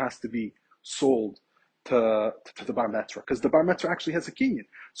ground it has to be sold to the bar metzra, because the bar metzra actually has a kinyan.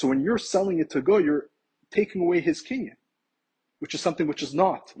 So when you're selling it to go, you're taking away his kinyan, which is something which is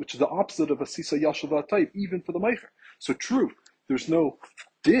the opposite of a Siso Yoshva Toiv, even for the meicher. So true, there's no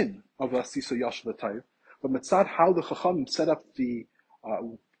din of a Siso Yoshva Toiv, but mitzad how the chacham set up the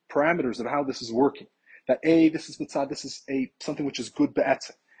parameters of how this is working. That A, this is mitzad, this is something which is good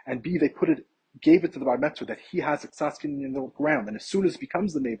be'etzem. And B, they put it gave it to the bar metzra that he has ksas kinyan in the ground, and as soon as he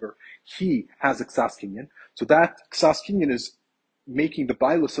becomes the neighbor, he has ksas kinyan. So that ksas kinyan is making the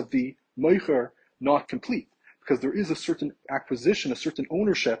bailus of the moicher not complete, because there is a certain acquisition, a certain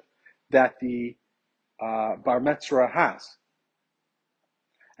ownership that the bar metzra has,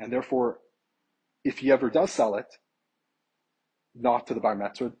 and therefore, if he ever does sell it, not to the bar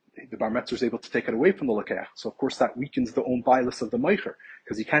metzra is able to take it away from the lekeach. So of course that weakens the own bailus of the moicher,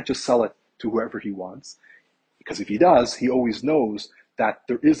 because he can't just sell it to whoever he wants. Because if he does, he always knows that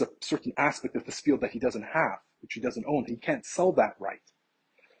there is a certain aspect of this field that he doesn't have, which he doesn't own. He can't sell that right.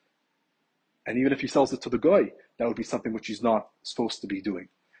 And even if he sells it to the guy, that would be something which he's not supposed to be doing.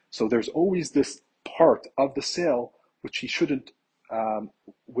 So there's always this part of the sale which he shouldn't,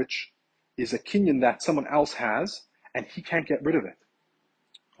 which is a kinyan that someone else has, and he can't get rid of it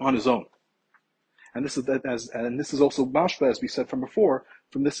on his own. And this is also mashba, as we said from before,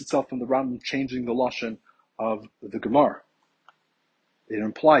 from this itself, from the Rambam changing the lashon of the Gemara. It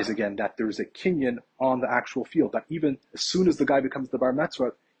implies again that there is a kinyan on the actual field, that even as soon as the guy becomes the bar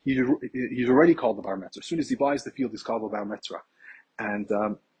metzra, he's already called the bar metzra. As soon as he buys the field, he's called the bar metzra. And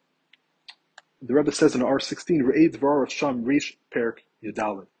the Rebbe says in R16, Re'ed Dvar Sham Reish Perk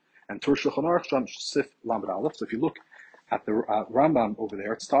Yadalid, and Tur Shulchan Aruch Sham Sif Lamed Aleph. So if you look at the Rambam over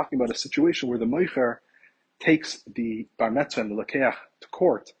there, it's talking about a situation where the moicher takes the bar metzra and the lekeach to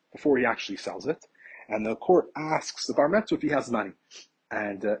court before he actually sells it, and the court asks the bar metzra if he has money,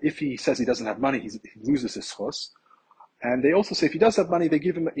 and if he says he doesn't have money, he loses his chus. And they also say if he does have money, they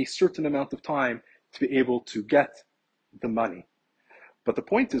give him a certain amount of time to be able to get the money. But the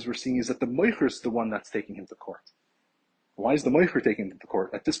point is, we're seeing is that the moicher is the one that's taking him to court. Why is the moicher taking him to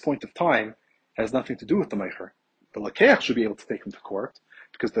court? At this point of time, it has nothing to do with the moicher. The lekeach should be able to take him to court,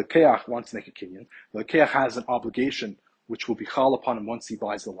 because the lekeach wants to make a kinyan. The lekeach has an obligation which will be chal upon him once he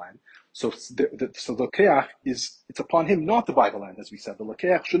buys the land. So the lekeach it's upon him not to buy the land, as we said. The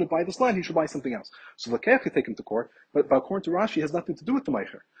lekeach shouldn't buy this land, he should buy something else. So the lekeach could take him to court, but according to Rashi, it has nothing to do with the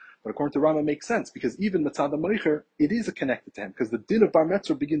moicher. But according to Rama, it makes sense, because even Mitzad moicher, it is connected to him, because the din of bar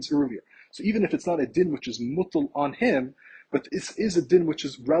metzra begins earlier. So even if it's not a din which is mutal on him, but it is a din which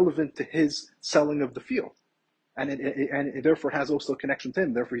is relevant to his selling of the field. And it therefore has also a connection to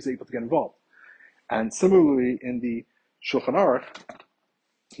him, therefore he's able to get involved. And similarly, in the Shulchan Aruch,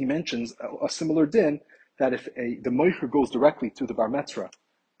 he mentions a similar din, that if the moicher goes directly to the bar metzra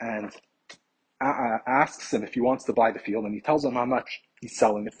and asks him if he wants to buy the field, and he tells him how much he's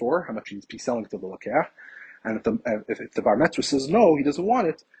selling it for, how much he's selling it to the lekeach, and if the bar metzra says no, he doesn't want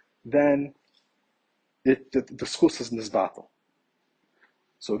it, then the schus is nizbatel.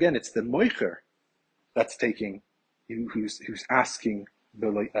 So again, it's the moicher that's who's asking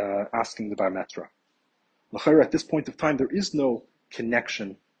the bar metzra. L'chayra, at this point of time, there is no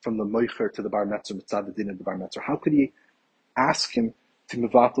connection from the moicher to the bar metzra, mitzad the din of the bar metzra. How could he ask him to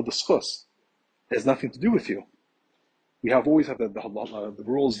mevatel the schus? It has nothing to do with you. We always have the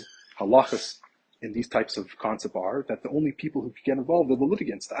rules, halachas, in these types of concepts are that the only people who can get involved are the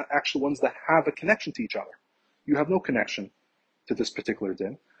litigants, the actual ones that have a connection to each other. You have no connection to this particular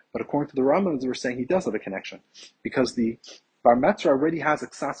din. But according to the Rambam, we're saying he does have a connection, because the bar metzra already has a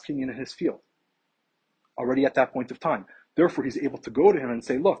ksas kinyan in his field, already at that point of time. Therefore, he's able to go to him and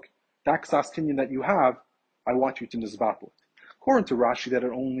say, look, that ksas kinyan that you have, I want you to nizbatel it. According to Rashi, that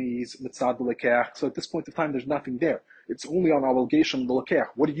it only is mitzad the lekeach, so at this point of time, there's nothing there. It's only on obligation of the lekeach.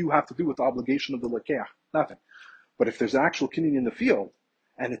 What do you have to do with the obligation of the lekeach? Nothing. But if there's actual kinyan in the field,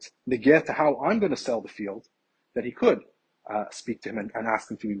 and it's negeh to how I'm going to sell the field, then he could speak to him and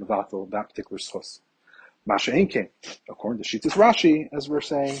ask him to be mevatel that particular schus. Masha Enkein, according to Shittas Rashi, as we're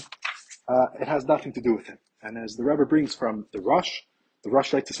saying, it has nothing to do with him. And as the Rebbe brings from the Rush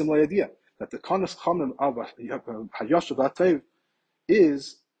writes a similar idea, that the kanas chamim of hayashav atev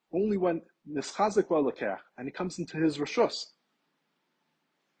is only when nischazik v'alekech, and he comes into his rishus.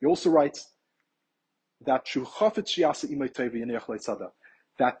 He also writes that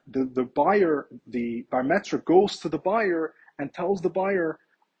that the buyer, the bar metzra, goes to the buyer and tells the buyer,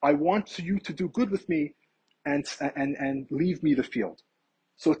 I want you to do good with me and leave me the field.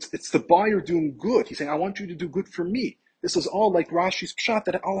 So it's the buyer doing good. He's saying, I want you to do good for me. This is all like Rashi's pshat,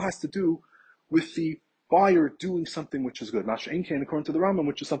 that it all has to do with the buyer doing something which is good. Masha Enkein, according to the Rambam,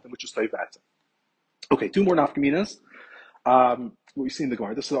 which is something which is toiv. Okay, two more nafkaminas. What we see in the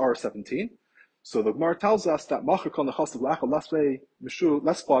Gemara. This is R17. So the Gemara tells us that if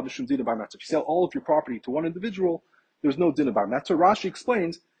you sell all of your property to one individual, there's no din of bar metzra. Rashi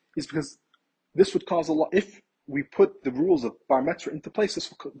explains is because this would cause a loss. If we put the rules of bar metzra into place,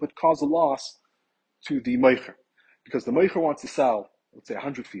 this would cause a loss to the moicher, because the moicher wants to sell, let's say,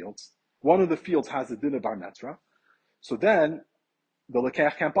 100 fields, one of the fields has a din of bar metzra, so then the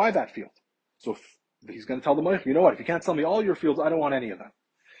lekeach can't buy that field. So he's going to tell the moich, you know what, if you can't sell me all your fields, I don't want any of them.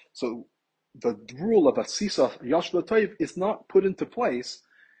 So the rule of a sisa yashva toiv is not put into place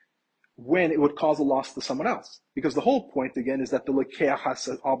when it would cause a loss to someone else. Because the whole point, again, is that the lekeach has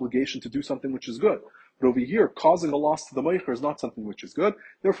an obligation to do something which is good. But over here, causing a loss to the moicher is not something which is good.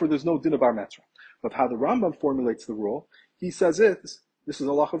 Therefore, there's no din of bar metzra. But how the Rambam formulates the rule, he says this is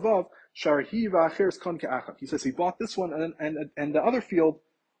Allah Chavav, Sharhi v'acher kon ke'achad. He says he bought this one and the other field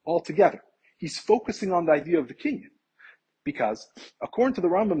all together. He's focusing on the idea of the kinyan. Because, according to the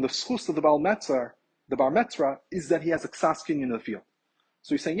Rambam, the schus of the bar metzra, is that he has a ksas kinyan in the field.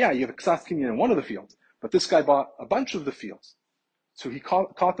 So he's saying, yeah, you have a ksas kinyan in one of the fields, but this guy bought a bunch of the fields. So he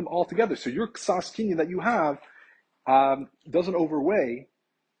caught them all together. So your ksas kinyan that you have doesn't overweigh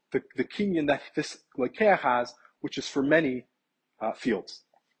the kinyan that this lekeach has, which is for many fields.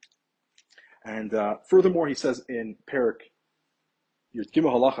 And furthermore, he says in Perik Yud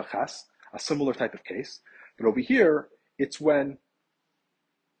Gimel Halacha Ches, a similar type of case. But over here, it's when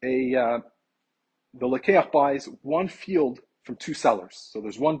the lekeach buys one field from two sellers. So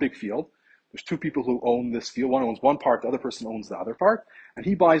there's one big field. There's two people who own this field. One owns one part, the other person owns the other part. And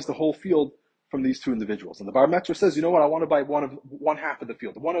he buys the whole field from these two individuals. And the bar metzra says, you know what, I want to buy one half of the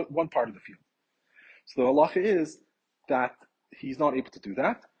field, one part of the field. So the halacha is that he's not able to do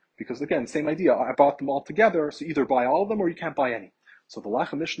that, because again, same idea, I bought them all together, so either buy all of them or you can't buy any. So the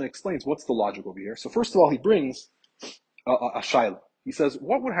Lacha Mishnah explains what's the logic over here. So first of all, he brings a shaila. He says,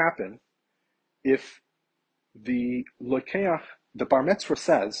 what would happen if the lekeach, the bar metzra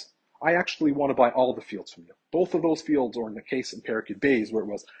says, I actually want to buy all the fields from you. Both of those fields, or in the case in Perik Beis,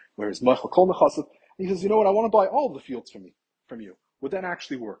 where it's Mechel Kol Mechasav, he says, you know what, I want to buy all the fields from you. Would that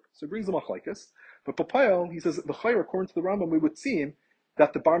actually work? So he brings the machlekes. But Papayel, he says, the chayr, according to the Rambam, it would seem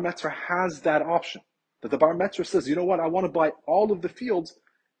that the bar metzra has that option. That the bar metzra says, you know what, I want to buy all of the fields,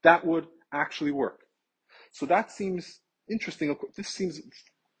 that would actually work. So that seems interesting. This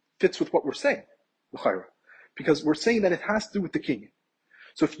fits with what we're saying, the chayr. Because we're saying that it has to do with the kinyan.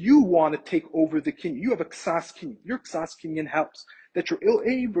 So if you want to take over the kinyan, you have a ksas kinyan. Your ksas kinyan helps that you're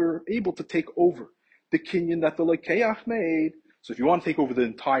able to take over the kinyan that the lekeach made. So if you want to take over the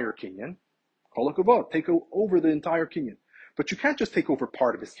entire kinyan, take over the entire kinyan. But you can't just take over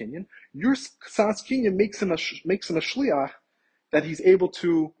part of his kinyan. Your ksas kinyan makes him a shliach that he's able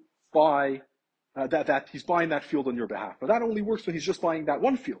to buy, that he's buying that field on your behalf. But that only works when he's just buying that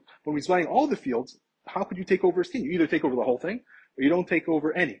one field. When he's buying all the fields, how could you take over his kinyan? You either take over the whole thing, or you don't take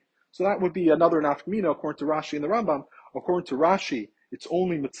over any. So that would be another nafkamina according to Rashi and the Rambam. According to Rashi, it's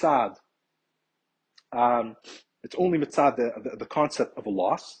only mitzad. It's only mitzad the concept of a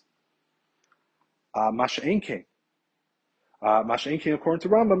loss. Masha'en king. According to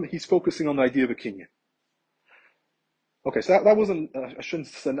Rambam, he's focusing on the idea of a kinyan. Okay, so that wasn't. I shouldn't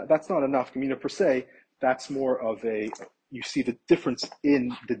say that's not enough nafkamina per se. That's more of you see the difference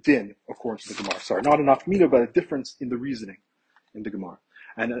in the din according to the Gemara. Sorry, not enough nafkamina, but a difference in the reasoning in the Gemara.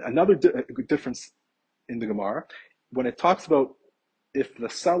 And another difference in the Gemara, when it talks about if the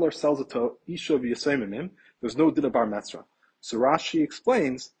seller sells it to Isha v'Yisayimim, there's no din of bar metzra. So Rashi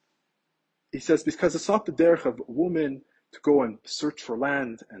explains, he says, because it's not the derech of a woman to go and search for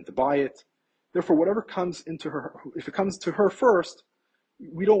land and to buy it. Therefore, whatever comes into her, if it comes to her first,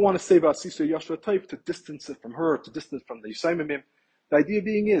 we don't want to say Vasisa Yashva type to distance it from her, to distance from the Yisayimim. The idea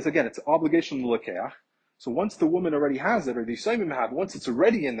being is, again, it's an obligation to lekeach. So once the woman already has it, or the Yisayimim have, once it's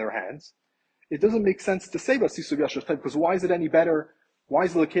already in their hands, it doesn't make sense to say Vasisa Yashva type, because why is it any better? Why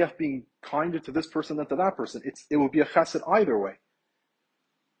is the lekeach being kinder to this person than to that person? It will be a chesed either way.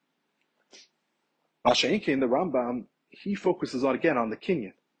 Masha'enke in the Rambam, he focuses on the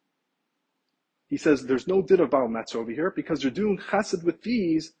kinyan. He says there's no din of Baal Metzra over here because you're doing chesed with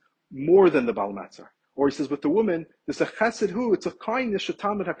these more than the Baal Metzra. Or he says with the woman, there's a chesed who, it's a kindness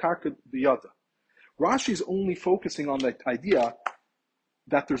shetamid hakarka biyada. Rashi's only focusing on the idea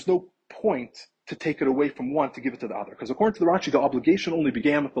that there's no point to take it away from one to give it to the other. Because according to the Rashi, the obligation only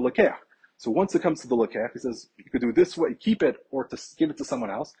began with the lekeach. So once it comes to the lekeach, he says you could do it this way, keep it, or to give it to someone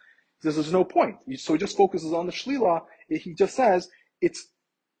else. He says there's no point. So he just focuses on the shlila. He just says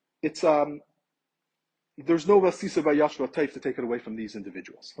there's no vasisa vayashva taif to take it away from these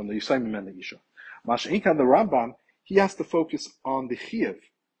individuals, from the Yisayimim and the Isha. Masha'inkan, the Rambam, he has to focus on the chiyuv.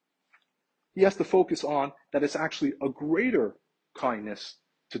 He has to focus on that it's actually a greater kindness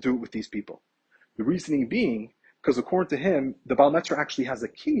to do it with these people. The reasoning being, because according to him, the Baal Metzra actually has a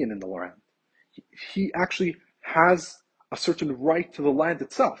kinyan in the land. He actually has a certain right to the land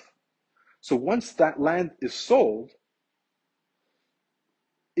itself. So once that land is sold,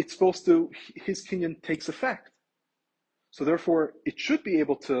 it's supposed to, his kinyan takes effect. So therefore, it should be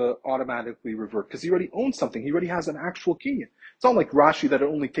able to automatically revert because he already owns something. He already has an actual kinyan. It's not like Rashi that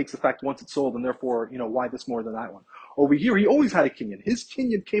it only takes effect once it's sold, and therefore, why this more than that one? Over here, he always had a kinyan. His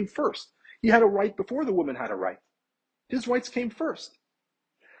kinyan came first. He had a right before the woman had a right. His rights came first.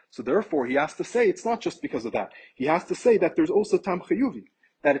 So therefore, he has to say it's not just because of that. He has to say that there's also tam chayuvi,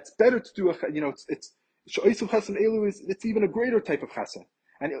 that it's better to do it's even a greater type of chesed,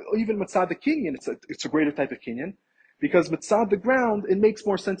 and even mitzad the kinyan, it's a greater type of kinyan, because mitzad the ground, it makes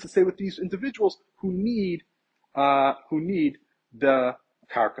more sense to say with these individuals who need the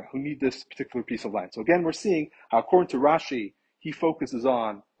karka, who need this particular piece of land. So again, we're seeing how according to Rashi, he focuses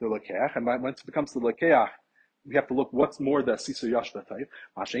on the lekeach, and once it comes to the lekeach, we have to look what's more the sisa yashva type.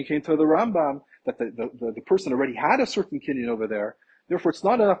 Mashen came to the Rambam that the person already had a certain kinyan over there. Therefore, it's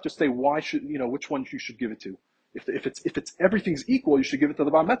not enough to say which one you should give it to. If it's everything's equal, you should give it to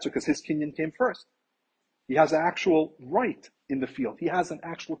the Bar Metzra because his kinyan came first. He has an actual right in the field. He has an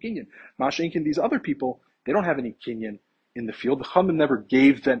actual kinyan. Mashen, these other people, they don't have any kinyan in the field. The Chachamim never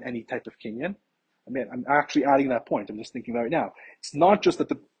gave them any type of kinyan. I'm actually adding that point. I'm just thinking right now. It's not just that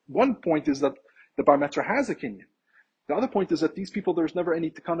the one point is that the Bar Metzra has a kinyan. The other point is that these people, there's never any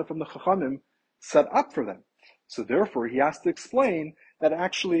takana from the Chachamim set up for them. So therefore, he has to explain that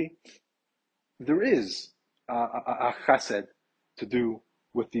actually there is a chesed to do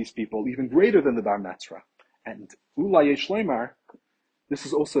with these people, even greater than the Bar Metzra. And Ula Yesh Leimar, this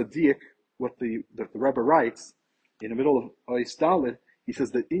is also a diak, what the Rebbe writes in the middle of Ois Daled. He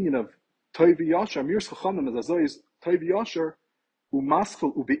says the inyan of Toiv Yashar, Mir Chachamim as Azois Toiv Yashar,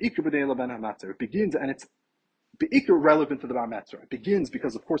 it begins, and it's be'ikr relevant to the Bar Metzra. It begins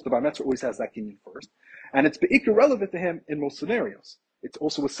because, of course, the Bar Metzra always has that kinyan first, and it's be'ikr relevant to him in most scenarios. It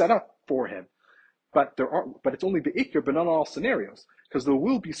also was set up for him, but it's only be'ikr, but not all scenarios, because there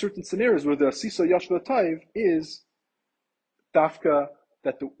will be certain scenarios where the sisa yashva taiv is dafka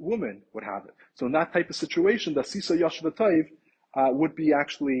that the woman would have it. So in that type of situation, the sisa yashva taiv would be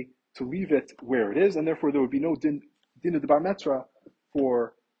actually to leave it where it is, and therefore there would be no din of the Bar Metzra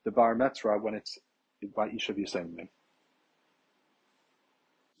for the Bar Metzra when it's by Isha V'Yisayim.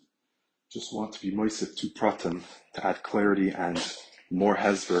 Just want to be moisef two pratim to add clarity and more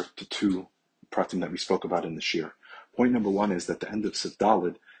hezver to two pratim that we spoke about in the shir. Point number one is that the end of Sif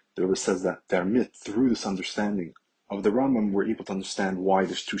Dalid, the Rebbe says that through this understanding of the Rambam, we're able to understand why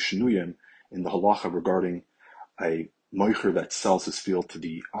there's two shenuyim in the halacha regarding a moicher that sells his field to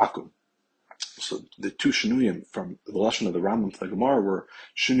the akum. So the two shenuyim from the lashon of the Rambam to the Gemara were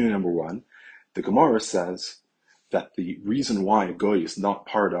shenuy number one. The Gemara says that the reason why a goy is not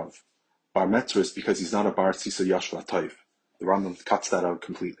part of Bar Metzra is because he's not a Bar Sisa Yashva Taiv. The Rambam cuts that out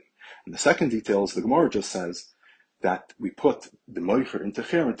completely. And the second detail is the Gemara just says that we put the moicher into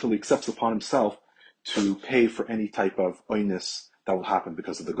cher until he accepts upon himself to pay for any type of oinus that will happen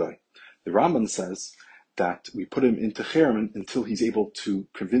because of the goy. The Rambam says that we put him into cher until he's able to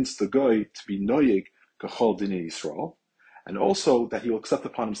convince the goy to be noyeg kachol dinei Yisrael, and also that he will accept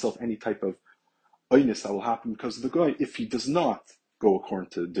upon himself any type of oinus that will happen because of the goy if he does not go according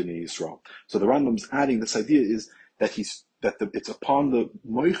to dinei Yisrael. So the Rambam's adding this idea is that it's upon the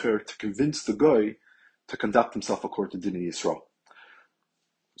moicher to convince the goy to conduct himself according to dinei Yisrael.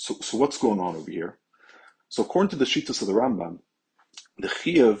 So what's going on over here? So according to the Shittas of the Rambam, the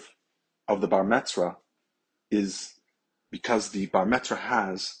chiyuv of the Bar Metzra is because the Bar Metzra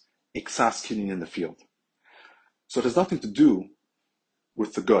has a ksas kinyan in the field. So it has nothing to do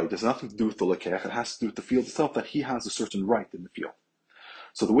with the goy. It has nothing to do with the lekeach. It has to do with the field itself, that he has a certain right in the field.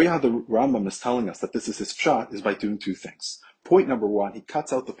 So the way how the Rambam is telling us that this is his pshat is by doing two things. Point number one, he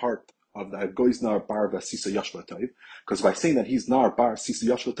cuts out the part of the goy's nar bar sisa yashva taiv, because by saying that he's nar bar sisa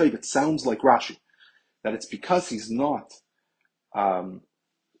yashva taiv, it sounds like Rashi, that it's because he's not,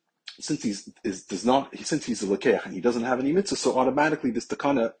 since he's a lekeach and he doesn't have any mitzvah, so automatically this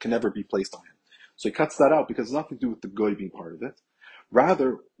takana can never be placed on him. So he cuts that out because it's nothing to do with the goy being part of it.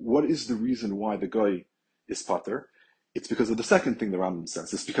 Rather, what is the reason why the goy is pater? It's because of the second thing the Rambam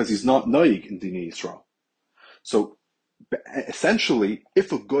says. It's because he's not noig in dinei Yisrael. So essentially,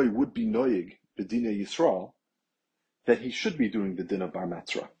 if a goy would be noig b'dinei Yisrael, then he should be doing the din of Bar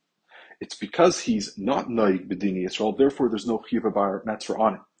Metzra. It's because he's not noig b'dinei Yisrael, therefore there's no chiyuv of Bar Metzra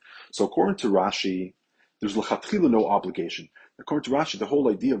on him. So according to Rashi, there's l'chatchila no obligation. According to Rashi, the whole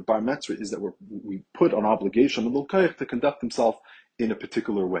idea of Bar Metzra is that we put on obligation on the l'kayach to conduct himself in a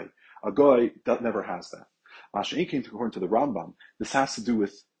particular way. A goy that never has that. According to the Rambam, this has to do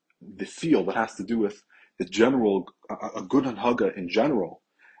with the field. It has to do with the general, a good hanhaga in general,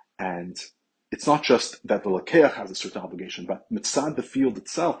 and it's not just that the Lakeach has a certain obligation, but mitzad the field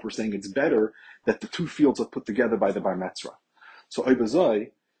itself, we're saying it's better that the two fields are put together by the Bar Metzra. So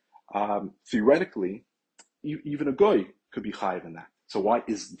Oibazoi, theoretically, even a goy could be chayiv in that. So why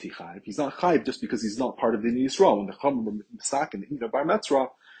isn't he chayiv? He's not chayiv just because he's not part of the Yisrael. When the Chum were misakin in the Bar Metzra,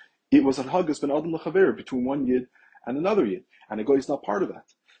 it was an haggis ben adam lechaver between one yid and another yid, and a goy is not part of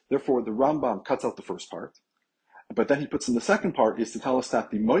that. Therefore, the Rambam cuts out the first part, but then he puts in the second part is to tell us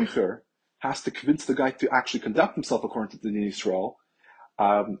that the moicher has to convince the guy to actually conduct himself according to the Yisrael,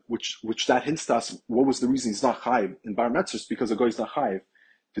 which that hints to us what was the reason he's not chayiv in Bar Metzra, because a guy is not chayiv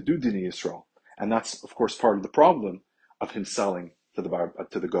to do Dini Yisrael, and that's of course part of the problem of him selling to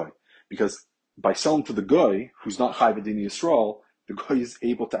the guy, because by selling to the guy who's not chayiv in Dini Yisrael, the guy is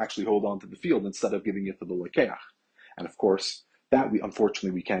able to actually hold on to the field instead of giving it to the Lekeach, and of course that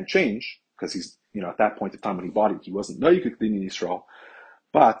unfortunately we can't change because he's at that point of time when he bought it he wasn't Noyikik Dini Yisrael.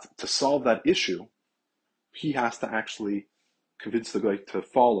 But to solve that issue, he has to actually convince the guy to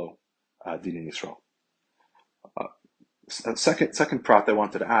follow Dini Yisrael. Second prat I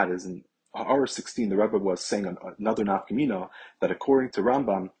wanted to add is in Ha'ara 16, the Rebbe was saying another nafkamina that according to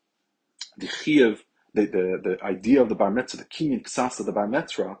Rambam, the chiyuv, the idea of the bar mitzvah, the kinyan ksas of the bar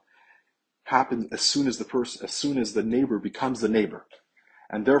mitzvah, happens as soon as the neighbor becomes the neighbor,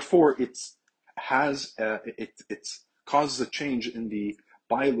 and therefore it causes a change in the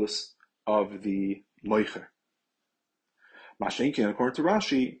bailus of the moicher. Mashenkin, according to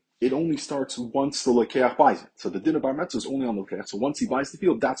Rashi, it only starts once the lekeach buys it. So the din of bar mitzvah is only on the lekeach. So once he buys the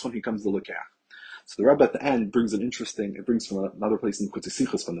field, that's when he becomes the lekeach. So the Rebbe at the end brings it brings from another place in the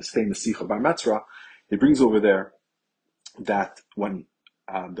Sichas, from this famous Sicha bar Metzra, it brings over there that when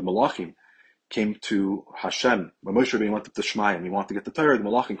the Malachim came to Hashem, when Moshe Rabbeinu went up to Shemaim, he wanted to get the Torah, the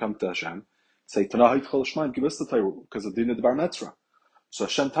Malachim come to Hashem, say, Tanah Chol Shemaim, give us the Torah, because of the din of the bar Metzra. So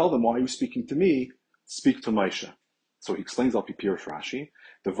Hashem tell them, why are you speaking to me? Speak to Moshe. So he explains Al Pi Pirush Rashi.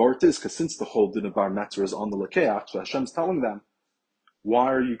 The vart is because since the whole din of bar Metzra is on the Lekeach, so Hashem's telling them, why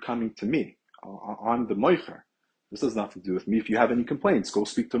are you coming to me? I'm the Moicher. This has nothing to do with me. If you have any complaints, go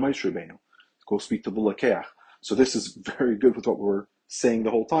speak to Moshe Rabbeinu. Go speak to the Lekeach. So this is very good with what we're saying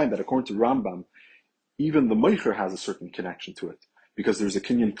the whole time, that according to Rambam, even the Moicher has a certain connection to it, because there's a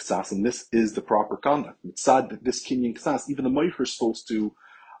kinyan ksas, and this is the proper conduct. Mitzad this kinyan ksas, even the Moicher is supposed to,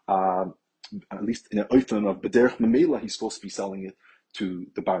 at least in an oifen of bederech memela, he's supposed to be selling it to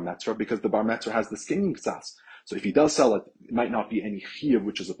the bar metzra, because the bar metzra has the kinyan ksas. So if he does sell it, it might not be any chiyuv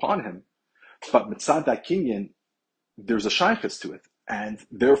which is upon him, but mitzad that kinyan, there's a shaykhis to it, and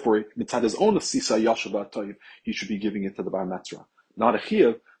therefore mitzad his own sisa yashav toiv, he should be giving it to the bar metzra, not a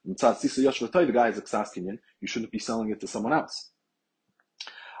chiyuv. Mitzad sisa yashav toiv, the guy is a ksas kinyan, you shouldn't be selling it to someone else.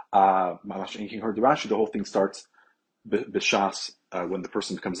 King heard the Rashi, the whole thing starts b'shas when the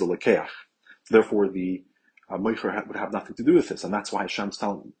person becomes a lekeach. Therefore, the moicher would have nothing to do with this, and that's why Hashem's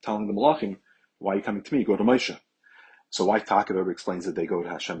telling the malachim, why are you coming to me? Go to Moshe. So why Taka explains that they go to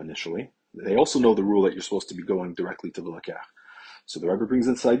Hashem initially. They also know the rule that you're supposed to be going directly to the lekeach. So the Rebbe brings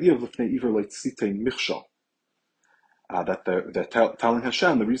in this idea of lifnei iver leitzitei michshal, that they're telling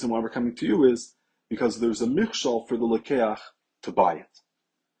Hashem, the reason why we're coming to you is because there's a michshal for the lekeach to buy it.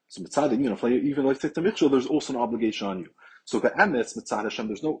 So mitzad, even leitzitei michshal, there's also an obligation on you. So the emes mitzad Hashem,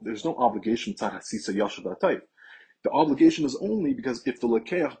 there's no obligation mitzad hasisa yashav atayv. The obligation is only because if the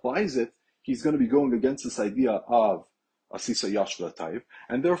lekeach buys it, he's going to be going against this idea of asisa yashva atayv,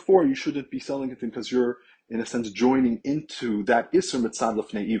 and therefore you shouldn't be selling it because you're in a sense joining into that iser mitzad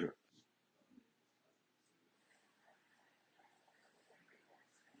lefnei iver.